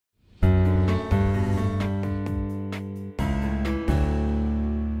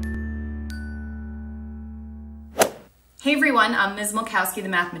Hey everyone, I'm Ms. Mulkowski, the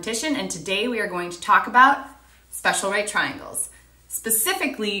mathematician, and today we are going to talk about special right triangles,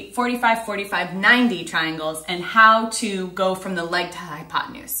 specifically 45, 45, 90 triangles and how to go from the leg to the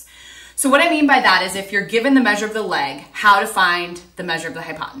hypotenuse. So what I mean by that is if you're given the measure of the leg, how to find the measure of the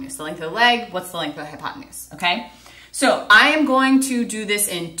hypotenuse. The length of the leg, what's the length of the hypotenuse, okay? So I am going to do this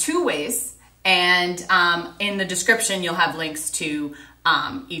in two ways, and in the description you'll have links to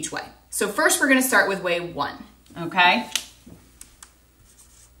each way. So first we're going to start with way one. Okay.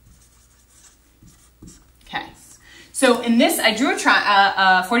 Okay. So in this, I drew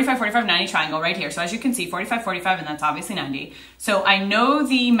a 45, 45, 90 triangle right here. So as you can see, 45, 45, and that's obviously 90. So I know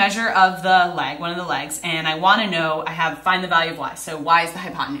the measure of the leg, one of the legs, and I want to know, find the value of y. So y is the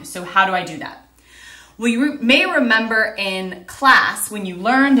hypotenuse. So how do I do that? Well, you may remember in class when you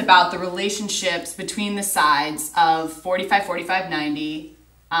learned about the relationships between the sides of 45, 45, 90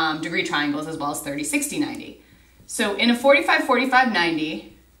 degree triangles as well as 30, 60, 90. So in a 45, 45,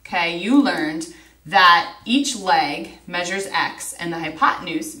 90, okay, you learned that each leg measures x and the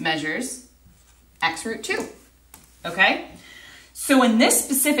hypotenuse measures x root 2, okay? So in this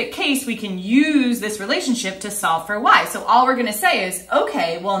specific case, we can use this relationship to solve for y. So all we're gonna say is,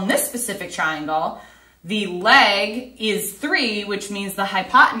 okay, well in this specific triangle, the leg is 3, which means the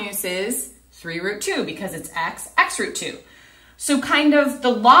hypotenuse is 3 root 2 because it's x root 2. So kind of the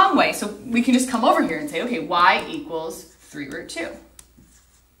long way, so we can just come over here and say, okay, y equals 3 root 2,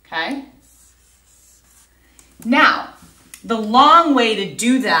 okay? Now, the long way to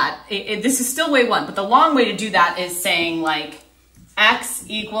do that, this is still way one, but the long way to do that is saying like x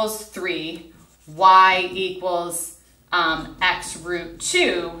equals 3, y equals x root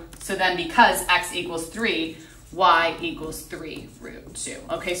 2, so then because x equals 3, y equals 3 root 2.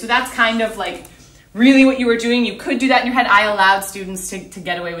 Okay, so that's kind of like really what you were doing. You could do that in your head. I allowed students to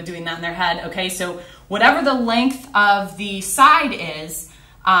get away with doing that in their head. Okay, so whatever the length of the side is,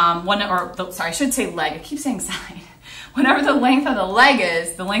 I should say leg. I keep saying side. Whatever the length of the leg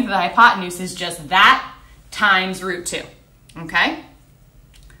is, the length of the hypotenuse is just that times root 2. Okay,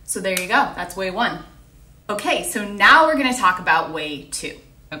 so there you go. That's way one. Okay, so now we're going to talk about way two.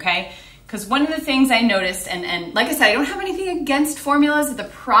 Okay. Because one of the things I noticed, and like I said, I don't have anything against formulas. The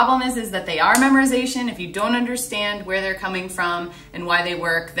problem is that they are memorization. If you don't understand where they're coming from and why they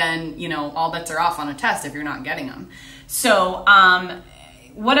work, then, you know, all bets are off on a test if you're not getting them. So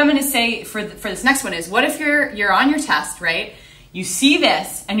what I'm going to say for this next one is, what if you're on your test, right? You see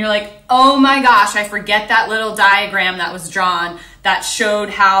this and you're like, oh my gosh, I forget that little diagram that was drawn that showed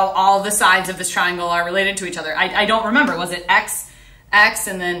how all the sides of this triangle are related to each other. I don't remember. Was it x,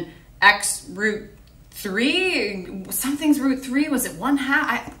 and then x root 3, something's root 3, was it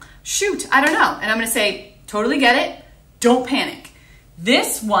 1/2? Shoot, I don't know. And I'm gonna say, totally get it, don't panic.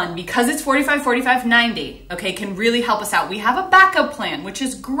 This one, because it's 45, 45, 90, okay, can really help us out. We have a backup plan, which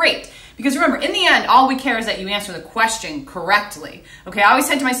is great. Because remember, in the end, all we care is that you answer the question correctly. Okay, I always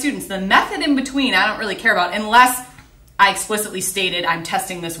said to my students, the method in between, I don't really care about, unless I explicitly stated, I'm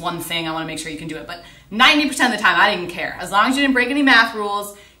testing this one thing, I wanna make sure you can do it. But 90% of the time, I didn't care. As long as you didn't break any math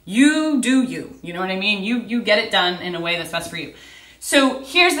rules, you do you. You know what I mean? You get it done in a way that's best for you. So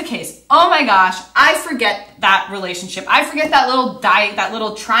here's the case. Oh my gosh, I forget that relationship. I forget that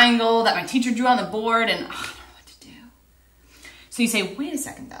little triangle that my teacher drew on the board, and I don't know what to do. So you say, wait a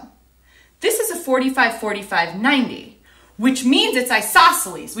second though. This is a 45, 45, 90, which means it's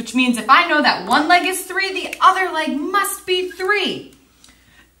isosceles, which means if I know that one leg is 3, the other leg must be 3.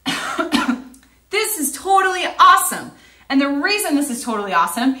 This is totally awesome. And the reason this is totally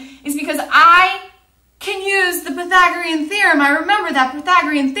awesome is because I can use the Pythagorean theorem. I remember that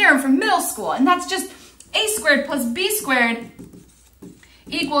Pythagorean theorem from middle school, and that's just a squared plus b squared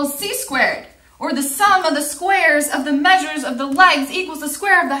equals c squared, or the sum of the squares of the measures of the legs equals the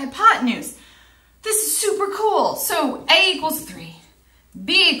square of the hypotenuse. This is super cool. So a equals 3,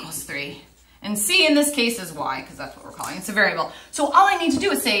 b equals 3, and c in this case is y, because that's what we're calling it. It's a variable. So all I need to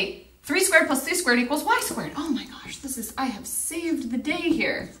do is say 3 squared plus c squared equals y squared. Oh my gosh, I have saved the day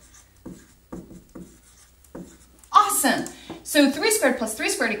here. Awesome. So 3 squared plus 3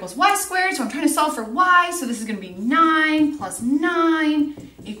 squared equals y squared. So I'm trying to solve for y. So this is going to be 9 plus 9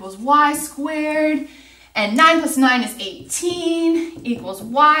 equals y squared. And 9 plus 9 is 18 equals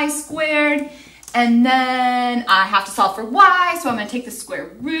y squared. And then I have to solve for y, so I'm going to take the square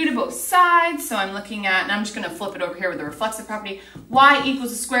root of both sides. So I'm looking at, and I'm just going to flip it over here with the reflexive property. Y equals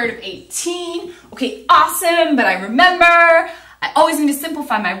the square root of 18. Okay, awesome, but I remember I always need to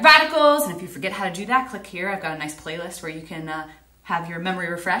simplify my radicals. And if you forget how to do that, click here. I've got a nice playlist where you can have your memory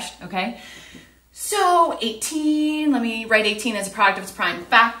refreshed, okay? So 18, let me write 18 as a product of its prime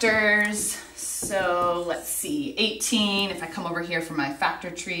factors. So let's see, 18, if I come over here for my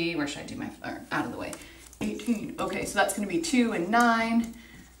factor tree, where should I do my, out of the way, 18. Okay, so that's going to be 2 and 9,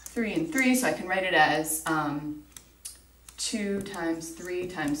 3 and 3, so I can write it as 2 times 3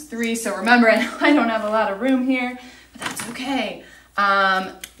 times 3. So remember, I don't have a lot of room here, but that's okay.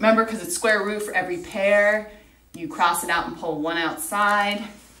 Remember, because it's square root for every pair, you cross it out and pull 1 outside.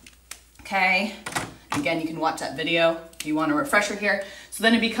 Okay, again, you can watch that video if you want a refresher here. So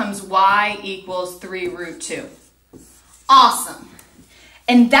then it becomes y equals 3 root 2. Awesome.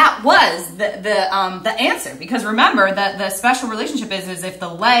 And that was the answer, because remember that the special relationship is if the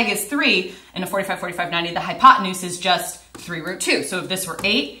leg is 3 in a 45, 45, 90, the hypotenuse is just 3 root 2. So if this were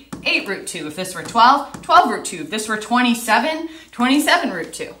 8, 8 root 2. If this were 12, 12 root 2. If this were 27, 27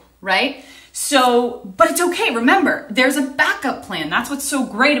 root 2, right? So, but it's okay. Remember, there's a backup plan. That's what's so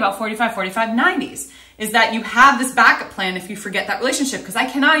great about 45, 45, 90s, is that you have this backup plan if you forget that relationship. Because I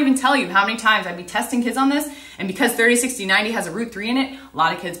cannot even tell you how many times I'd be testing kids on this, and because 30, 60, 90 has a root 3 in it, a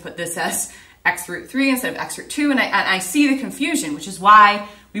lot of kids put this as x root 3 instead of x root 2, and I see the confusion, which is why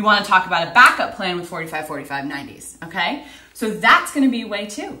we want to talk about a backup plan with 45, 45, 90s, okay? So that's going to be way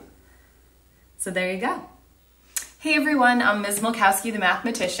 2. So there you go. Hey everyone, I'm Ms. Milkowski, the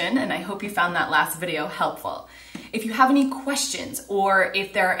mathematician, and I hope you found that last video helpful. If you have any questions or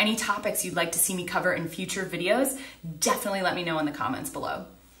if there are any topics you'd like to see me cover in future videos, definitely let me know in the comments below.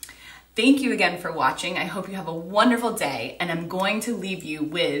 Thank you again for watching. I hope you have a wonderful day, and I'm going to leave you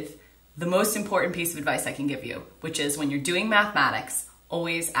with the most important piece of advice I can give you, which is when you're doing mathematics,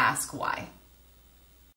 always ask why.